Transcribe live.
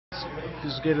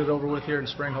just get it over with here in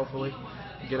spring, hopefully,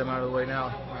 get him out of the way now.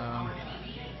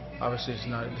 Obviously,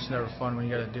 it's never fun when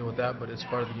you got to deal with that, but it's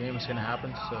part of the game. It's going to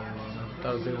happen. So I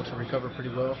thought I was able to recover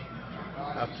pretty well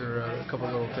after a couple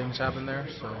of little things happened there.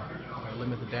 So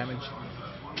limit the damage.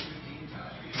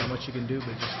 Not much you can do,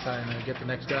 but just try and get the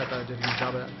next guy. I thought I did a good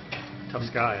job of that.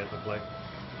 Tough guy, it looked like.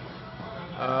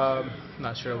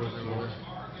 Not sure I was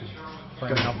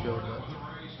playing outfield, but.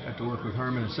 Got to work with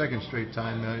Herrmann a second straight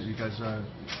time. You guys,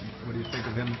 what do you think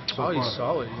of him so far? He's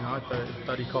solid. You know, I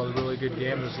thought he called a really good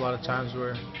game. There's a lot of times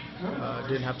where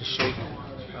didn't have to shake,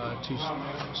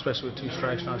 especially with 2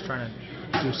 strikes. And I was trying to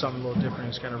do something a little different.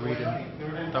 Just kind of reading.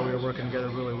 Thought we were working together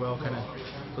really well. Kind of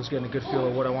was getting a good feel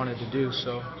of what I wanted to do.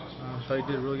 So I thought he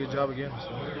did a really good job again.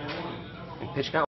 So. Pitch count.